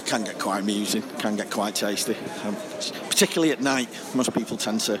can get quite amusing, can get quite tasty. Particularly at night, most people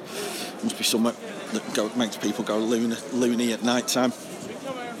tend to... Must be something that makes people go loony at night time.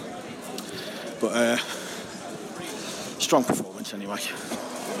 But strong performance anyway.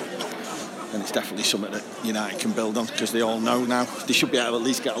 And it's definitely something that United can build on, because they all know now they should be able to at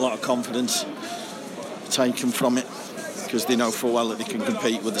least get a lot of confidence taken from it, because they know full well that they can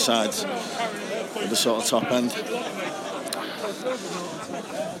compete with the sides at the sort of top end.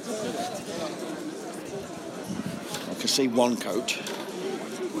 I can see one coach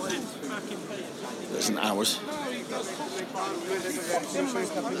that isn't ours.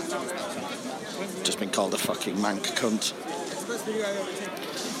 Just been called a fucking mank cunt.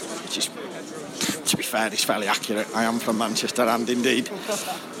 Which is, to be fair, it's fairly accurate. I am from Manchester, and indeed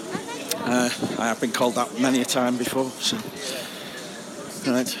I have been called that many a time before. So,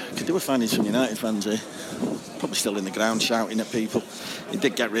 right, could do with finding some United fans here. Probably still in the ground shouting at people. It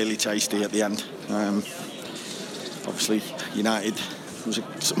did get really tasty at the end. Obviously, United was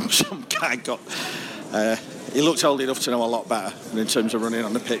some guy got. He looked old enough to know a lot better in terms of running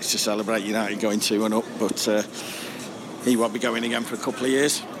on the pitch to celebrate United going 2-up, but he won't be going again for a couple of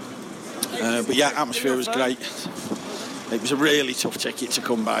years. But yeah, atmosphere was great. It was a really tough ticket to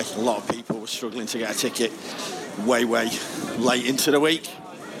come by. A lot of people were struggling to get a ticket way late into the week,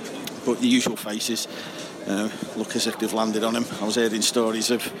 but the usual faces look as if they've landed on them. I was hearing stories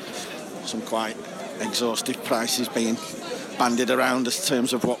of some quite exhaustive prices being bandied around in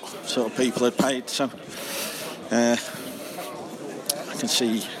terms of what sort of people had paid, so I can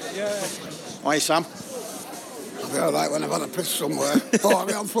see. Why, Sam? I'll be alright when I've had a piss somewhere.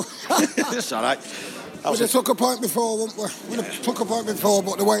 It's alright. We took a point before, wouldn't we? We took a point before,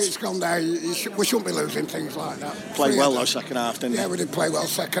 but the way it's gone there, we shouldn't be losing things like that. Played well though, second half, didn't we? Yeah, we did play well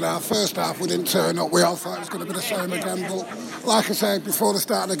second half. First half, we didn't turn up. We all thought it was going to be the same again, but like I said, before the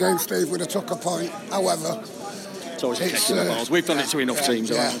start of the game, Steve, we'd have took a point. However, it's always a kick in the balls. We've done it to enough teams,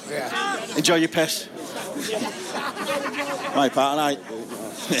 haven't we? Yeah. Enjoy your piss. Right, part of night.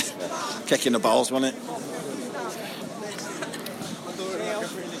 Kicking the balls, wasn't it?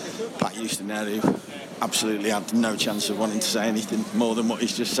 Pat Houston there, who absolutely had no chance of wanting to say anything more than what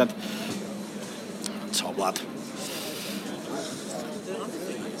he's just said. Top lad.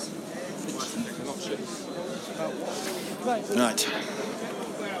 Right.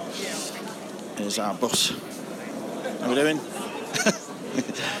 Here's our bus. How are we doing?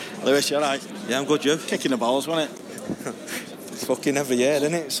 Lewis, you alright? Yeah, I'm good, Joe. Kicking the balls, wasn't it? It's fucking every year,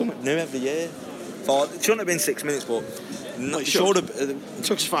 isn't it? Something new every year. Thought it shouldn't have been 6 minutes, but it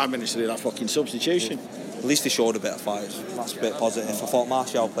took us 5 minutes to do that fucking substitution. At least they showed a bit of fight. That's a bit positive. I thought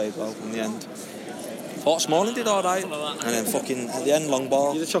Martial played well in the end. Thought Smalling did alright, and then fucking at the end, long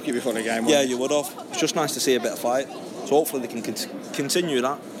ball. You'd have took it before the game. Yeah, you would have. It's just nice to see a bit of fight. So hopefully they can continue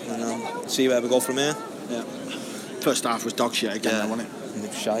that and see where we go from here. Yeah. First half was dog shit again, wasn't it? And it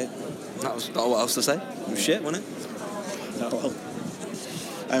was shite. That was not what else to say. It was shit, wasn't it? No, well.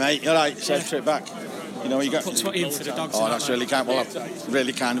 Hey mate, you're right. Safe trip back. You know, you got put 20 in for the dogs. Oh, that's really kind. Well,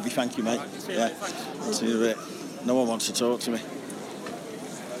 really kind of you. Thank you, mate. Yeah. See you in a bit. No one wants to talk to me.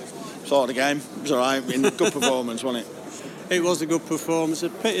 Saw the game. It was all right. Good performance, wasn't it? It was a good performance. A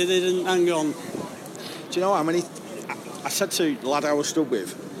pity they didn't hang on. Do you know how many? I said to the lad I was stood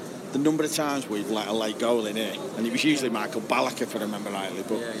with, the number of times we've let a late goal in here, and it was usually Michael Ballack, if I remember rightly,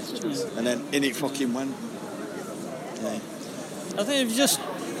 but and then in it fucking went. Yeah. I think they've just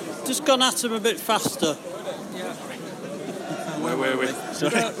gone at him a bit faster. Where were we?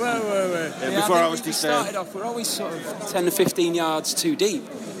 Sorry. Where were we? Before I was disturbed. Started off, we're always sort of 10 to 15 yards too deep,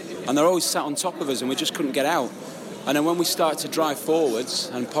 and they're always sat on top of us, and we just couldn't get out. And then when we started to drive forwards,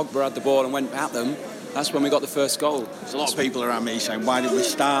 and Pogba had the ball and went at them, That's when we got the first goal. There's a lot of people around me saying, why did we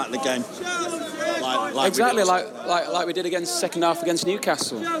start the game? Exactly, like we did second half against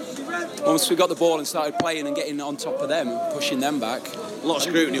Newcastle. Once we got the ball and started playing and getting on top of them and pushing them back. A lot of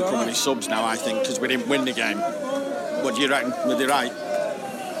scrutiny will come on his subs now, I think, because we didn't win the game. What do you reckon? Were they right?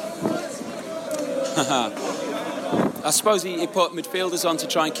 I suppose he put midfielders on to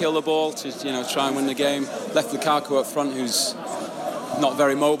try and kill the ball, to try and win the game. Left Lukaku up front, who's not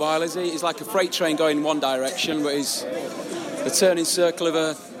very mobile, is he? He's like a freight train going in one direction, but he's a turning circle of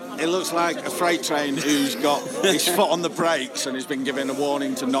a... It looks like a freight train who's got his foot on the brakes and has been given a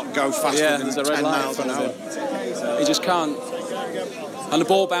warning to not go faster than 10 miles an hour. He just can't. And the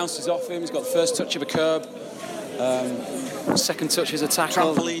ball bounces off him. He's got the first touch of a curb. Second touch is a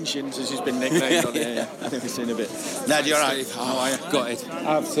tackle. Trampoline shins, as he's been nicknamed on here. I think we've seen a bit. Ned, you're right. How are you? Gutted.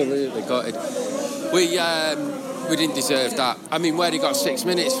 Absolutely gutted. We didn't deserve that. I mean, where he got 6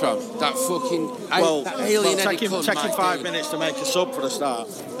 minutes from? That fucking that alien taking 5 minutes to make a sub for a start.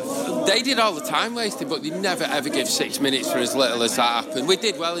 They did all the time wasted, but they never ever give 6 minutes for as little as that happened. We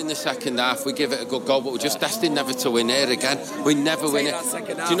did well in the second half. We give it a good goal, but we're just destined never to win here again. We never win it.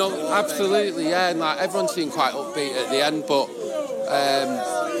 Do you know? Absolutely, yeah. And like everyone seemed quite upbeat at the end, but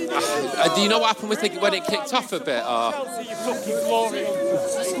do you know what happened when it kicked off a bit? Or?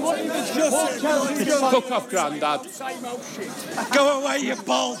 Fuck off, Grandad. Go away, you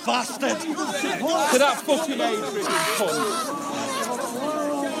bald bastard. To that fucking Adrian cunt.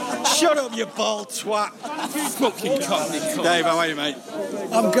 Shut up, you bald twat. Fucking cockney cunt. Dave, how are you, mate?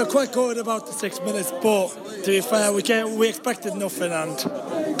 I'm quite good about the 6 minutes, but to be fair, we expected nothing and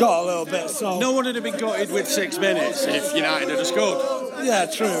got a little bit, so... No one would have been gutted with 6 minutes if United had scored. Yeah,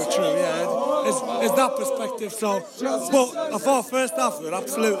 true, yeah. It's that perspective, so... But I thought first half we were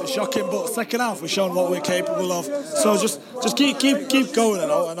absolutely shocking, but second half we've shown what we're capable of. So just keep going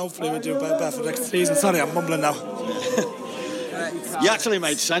and hopefully we'll do better for next season. Sorry, I'm mumbling now. You actually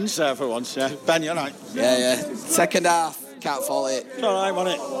made sense there for once, yeah. Ben, you're right. Yeah. Second half, can't fault it. It's all right,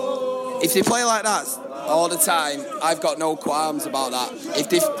 wasn't it? If they play like that all the time, I've got no qualms about that.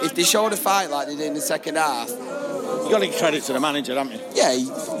 If they showed a fight like they did in the second half... You've got to give credit to the manager, haven't you? Yeah,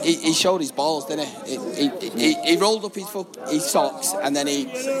 he showed his balls, didn't he? He rolled up his socks and then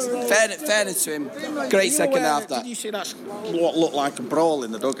fairness to him, great second half that. Did you see that what looked like a brawl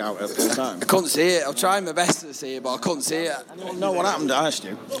in the dugout at full time? I couldn't see it. I tried my best to see it, but I couldn't see it. No, what happened? I asked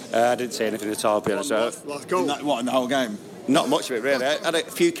you. I didn't see anything at all, to be honest. What, in the whole game? Not much of it, really. I had a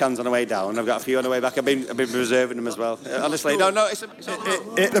few cans on the way down. I've got a few on the way back. I've been reserving them as well. Honestly, no. It's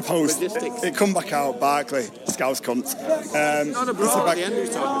hit the post. It come back out. Barkley, Scouse cunt. Not a brawl at the end.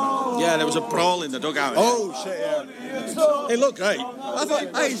 Yeah, there was a brawl in the dugout. Oh shit! Yeah. It looked great.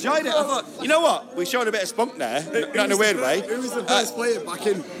 I enjoyed it. I thought, you know what? We showed a bit of spunk there, not in a weird way. Who was the best player back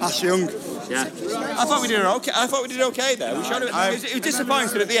in? Ash Young. Yeah. I thought we did okay. There. We showed it was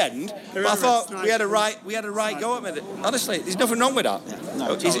disappointing at the end, but I thought we had a right go at it. Honestly, there's nothing wrong with that.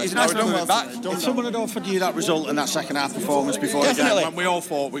 No, he's nice moving back. If someone had offered you that result in that second half performance before the game, when we all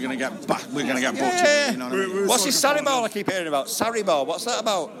thought we're going to get butchered, you know what I mean? What's this Sarri-ball I keep hearing about? Sarri-ball, what's that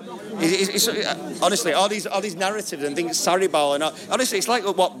about? It's, honestly, all these narratives and things, Sarri-ball, and honestly, it's like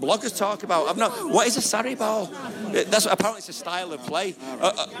what bloggers talk about. What is a Sarri-ball? Apparently it's a style of play.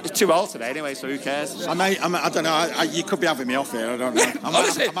 It's too old today anyway, so who cares? I don't know. You could be having me off here. I don't know. I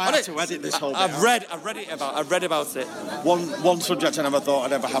might have to edit this whole bit. I've read about it. One subject I never thought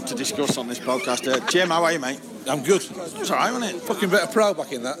I'd ever have to discuss on this podcast. Jim, how are you, mate? I'm good. It's all right, wasn't it? Fucking bit of proud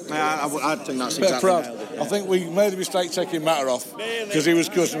back in that. Yeah, I think that's bit exactly proud. I think we made a mistake taking Matter off because he was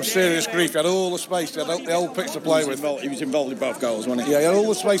causing some serious grief. He had all the space, he had the whole pitch to play with. He was involved in both goals, wasn't he? Yeah, he had all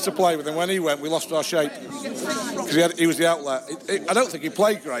the space to play with, and when he went, we lost our shape because he was the outlet. I don't think he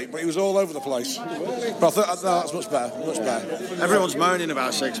played great, but he was all over the place. But I thought that's much better. Everyone's moaning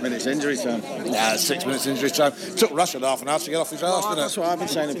about 6 minutes injury time. Yeah, 6 minutes injury time. It took Rashford half an hour to get off his arse, didn't it? That's what I've been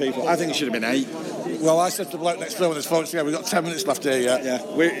saying to people. I think it should have been 8. Well, I said to the bloke next door when his phone, we've got 10 minutes left here yet. Yeah,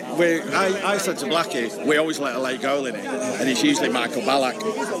 I said to Blackie, we always let a late goal in it, and it's usually Michael Ballack.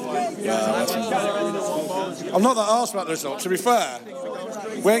 I'm not that arsed about the result. To be fair,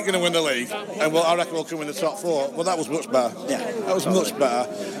 we ain't going to win the league, and I reckon we'll come in the top 4. Well, that was much better. Yeah, that was much better.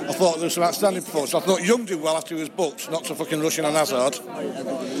 I thought there was some outstanding performance. I thought Young did well after he was booked, not so fucking rushing on Hazard.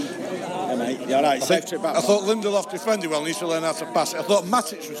 Yeah, mate. Yeah, right. I thought Lindelof defended well and he used to learn how to pass it. I thought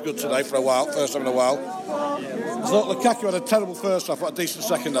Matic was good today for a while, first time in a while. I thought Lukaku had a terrible first half, but a decent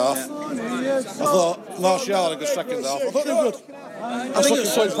second half. I thought Martial had a good second half. I thought they were good. I think at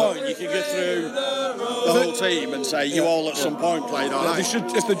some point you can get through the whole team and say you all at some point played all right.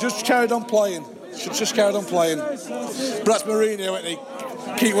 If they just carried on playing, should just carried on playing. Perhaps Mourinho, isn't he?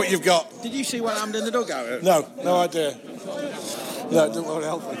 keep what you've got. Did you see what happened in the dugout? No idea. No, don't want to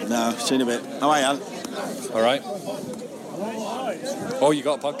help me. No, seen a bit. How are you? All right. Oh, you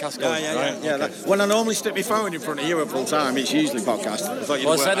got a podcast going? Yeah. Okay. When I normally stick my phone in front of you at full time, it's usually podcast. I thought you'd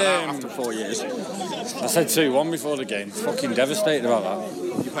work that out after 4 years. I said 2-1 before the game. Fucking devastated about that.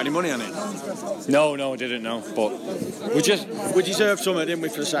 You put any money on it? No, I didn't know. But we deserved something, didn't we,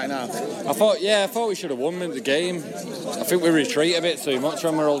 for the second half? I thought we should have won the game. I think we retreat a bit too much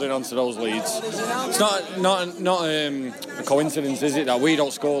when we're holding on to those leads. It's not a coincidence, is it, that we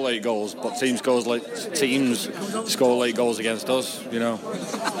don't score late goals, but teams score late goals against us. You know,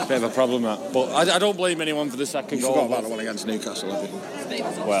 bit of a problem that. But I don't blame anyone for the second goal. You forgot about the one against Newcastle, have you?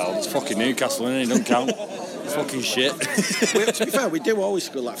 Well, it's fucking Newcastle, isn't it? It don't count. Fucking shit. To be fair, we do always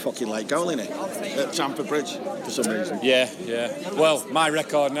score that fucking late goal, innit? At Stamford Bridge, for some reason. Yeah. Well, my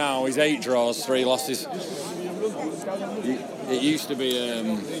record now is 8 draws, 3 losses. It used to be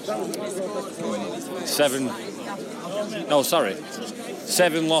 7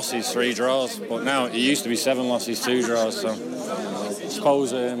 losses, 3 draws, but now it used to be 7 losses, 2 draws, so I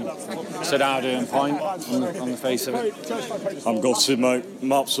suppose it's an hard-earned point on the face of it. I'm gutted, mate.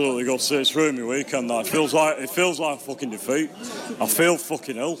 I'm absolutely gutted. It's ruined my weekend. That it feels like a fucking defeat. I feel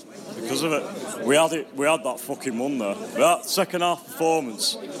fucking ill because of it. We had that fucking one there. That second half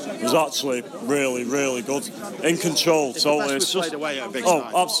performance was actually really, really good. In control, totally. It's just played away at a big time.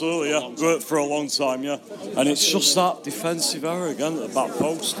 time. Oh, absolutely, yeah. Worked for a long time, yeah. And it's just that defensive error again at the back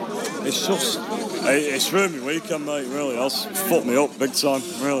post. It's ruined my weekend, mate. It really has. It's fucked me up big time.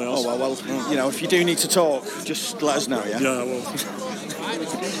 It really has. Oh, well, you know, if you do need to talk, just let us know, yeah? Yeah, I will.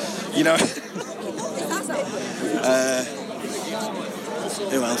 You know...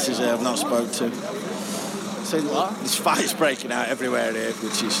 who else is there I've not spoke to? So there's fights breaking out everywhere here,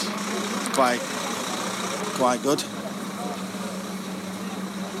 which is quite good.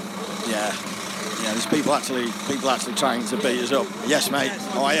 Yeah, there's people actually trying to beat us up. Yes, mate.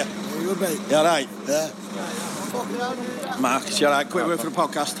 How are you? Good, mate. You all right? Yeah. Marcus, you all right? Quick word for the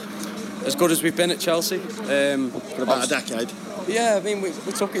podcast. As good as we've been at Chelsea. For about a decade. Yeah, I mean, we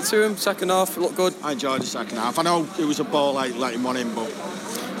took it to him. Second half, it looked good. I enjoyed the second half. I know it was a ball letting one in, but...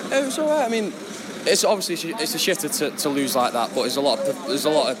 It was all right. I mean, it's obviously a shitter to lose like that, but there's a lot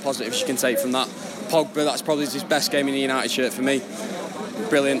of positives you can take from that. Pogba, that's probably his best game in the United shirt for me.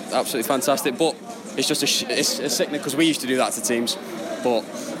 Brilliant, absolutely fantastic. But it's just it's a sickening because we used to do that to teams. But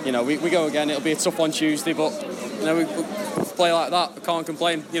you know, we go again. It'll be a tough one Tuesday, but you know we play like that. I can't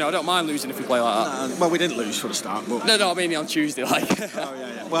complain. You know, I don't mind losing if we play like that. Well, we didn't lose for the start, but no, I mean on Tuesday, like. Oh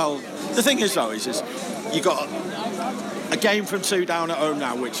yeah. Well, the thing is though, is you got a game from 2 down at home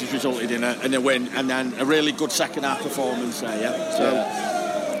now, which has resulted in a win, and then a really good second half performance there. Yeah. So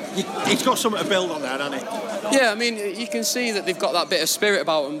he's got something to build on there, hasn't he? Yeah, I mean, you can see that they've got that bit of spirit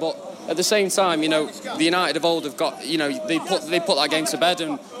about them, but at the same time, you know, the United of old have got, you know, they put that game to bed,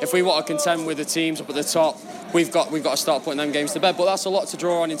 and if we want to contend with the teams up at the top, we've got to start putting them games to bed. But that's a lot to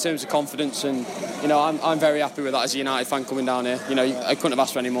draw on in terms of confidence, and you know, I'm very happy with that as a United fan coming down here. You know, I couldn't have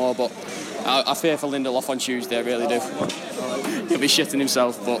asked for any more, but I fear for Lindelof on Tuesday, I really do. He'll be shitting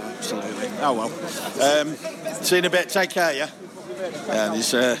himself, but absolutely. Oh well. See you in a bit. Take care, yeah. And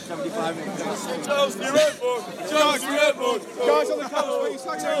he's Charles, you're red board. Charles, you're red board. Guys on the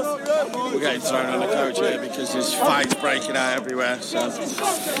coach, we're getting thrown on the coach here because there's fights breaking out everywhere. So,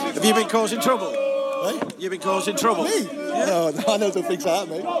 have you been causing trouble? Hey? You've been causing trouble? Me? Yeah. No, I don't think so,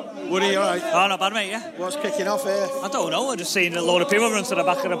 mate. Woody, all right? Oh, not bad, mate, yeah. What's kicking off here? I don't know, I've just seen a load of people run to the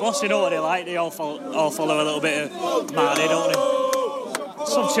back of the bus, you know what they like, they all follow a little bit of Mardy, don't they?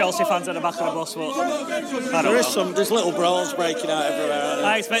 Some Chelsea fans at the back of the bus, but I don't know. There's little brawls breaking out everywhere.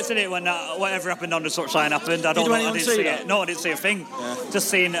 I expected it when whatever happened on the touchline happened. I didn't see it. No, I didn't see a thing. Yeah. Just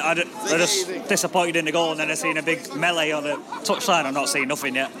seeing, I just disappointed in the goal, and then I seen a big melee on the touchline. I'm not seeing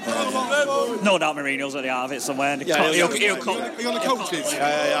nothing yet. No doubt Mourinho's at the heart of it somewhere. Are you on the coaches?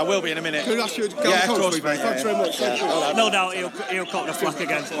 Yeah, I will be in a minute. Can I ask you to go yeah, on the coach, mate? Thanks very much. No doubt he'll cop the flack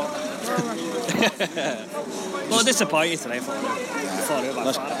again. Well, disappointed today for him.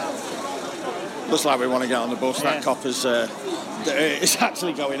 Looks like we want to get on the bus. Yeah. That copper's it's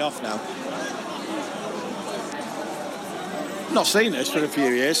actually going off now. Not seen this for a few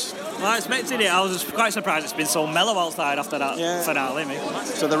years. Well, I expected it. I was quite surprised it's been so mellow outside after that finale.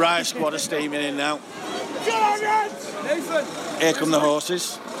 So the Riot squad are steaming in now. Here come the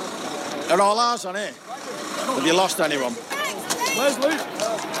horses. They're all ours on here. Have you lost anyone? Where's Luke?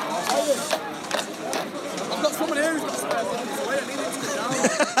 I've got someone here who's got spare.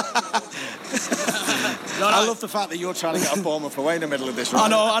 I love the fact that you're trying to get a Bournemouth away in the middle of this. Right?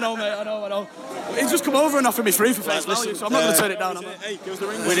 I know, mate. I know. He's just come over and offered me free for face value, so I'm not going to turn it down. Hey, give us the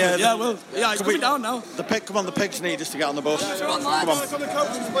ring. He's coming down now. Come on, the pigs need us to get on the bus. Come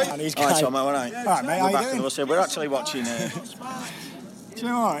on. And he's all right, Tom, all right. All right, mate, how you doing? We're actually watching... Do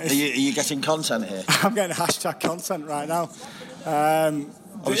you know what? Are you getting content here? I'm getting hashtag content right now.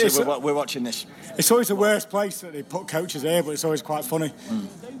 Obviously, we're watching this. It's always the worst place that they put coaches here, but it's always quite funny.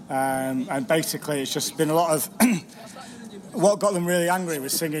 And basically, it's just been a lot of... What got them really angry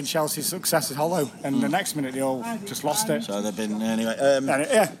was singing Chelsea's success is hollow, and the next minute they all just lost it. So they've been... Anyway,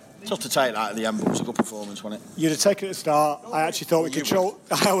 tough to take that at the end, but it was a good performance, wasn't it? You'd have taken it at the start. I actually thought we controlled...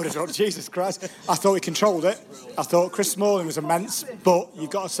 I would have done, Jesus Christ. I thought we controlled it. I thought Chris Smalling was immense, but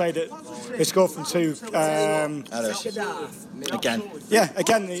you've got to say that they scored from two... Again. Yeah,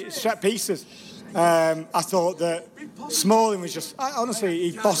 again, the set pieces. I thought that Smalling was just...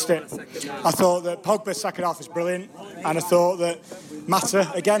 honestly, he bossed it. I thought that Pogba's second half was brilliant, and I thought that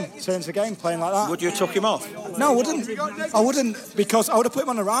Mata, again, turns the game playing like that. Would you have took him off? No, I wouldn't, because I would have put him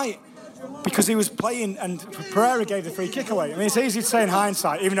on the right. Because he was playing and Pereira gave the free kick away. I mean, it's easy to say in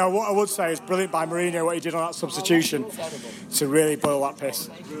hindsight, even though what I would say is brilliant by Mourinho, what he did on that substitution to really boil that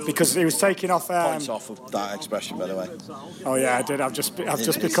piss. Because he was taking off... Points off of that expression, by the way. Oh, yeah, I did. I've just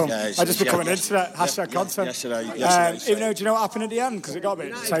become an internet hashtag content. Yesterday. Even though, do you know what happened at the end? Because it got a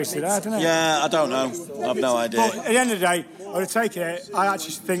bit tasty there, didn't it? Yeah, I don't know. I've no idea. But at the end of the day, I would have taken it. I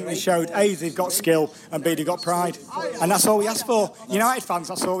actually think they showed, A, they've got skill, and B, they've got pride. And that's all we asked for. United fans,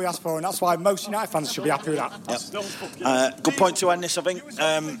 that's all we asked for, and that's why most United fans should be happy with that. Good point to end this, I think.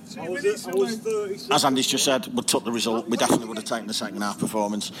 As Andy's just said, we took the result. We definitely would have taken the second half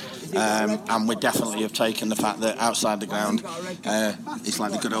performance. And we definitely have taken the fact that outside the ground, it's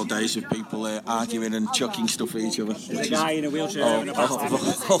like the good old days of people arguing and chucking stuff at each other. A guy in a wheelchair.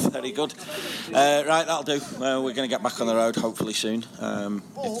 Very good. Right, that'll do. We're going to get back on the road hopefully soon,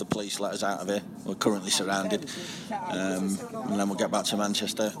 if the police let us out of here. We're currently surrounded, and then we'll get back to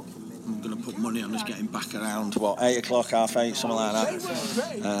Manchester. I'm going to put money on us getting back around 8 o'clock, 8:30, something like that.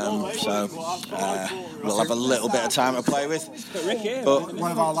 So we'll have a little bit of time to play with. But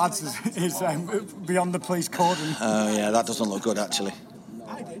one of our lads is beyond the police cordon. Oh yeah, that doesn't look good actually.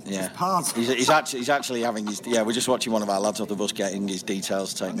 Yeah, he's actually having his. Yeah, we're just watching one of our lads off the bus getting his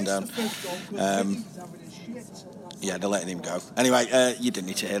details taken down. Yeah, they're letting him go. Anyway, you didn't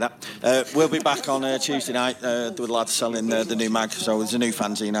need to hear that. We'll be back on Tuesday night with the lads selling the new mag. So there's a new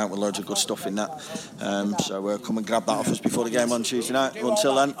fanzine out with loads of good stuff in that. So come and grab that off us before the game on Tuesday night.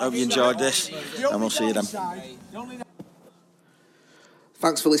 Until then, hope you enjoyed this, and we'll see you then.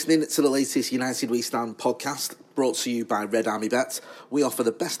 Thanks for listening to the latest United We Stand podcast, brought to you by Red Army Bet. We offer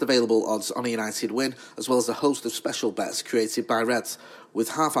the best available odds on a United win, as well as a host of special bets created by Reds.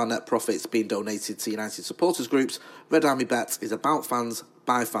 With half our net profits being donated to United supporters groups, Red Army Bet is about fans,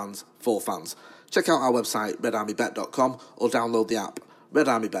 by fans, for fans. Check out our website, redarmybet.com, or download the app. Red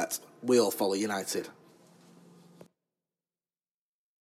Army Bet, we all follow United.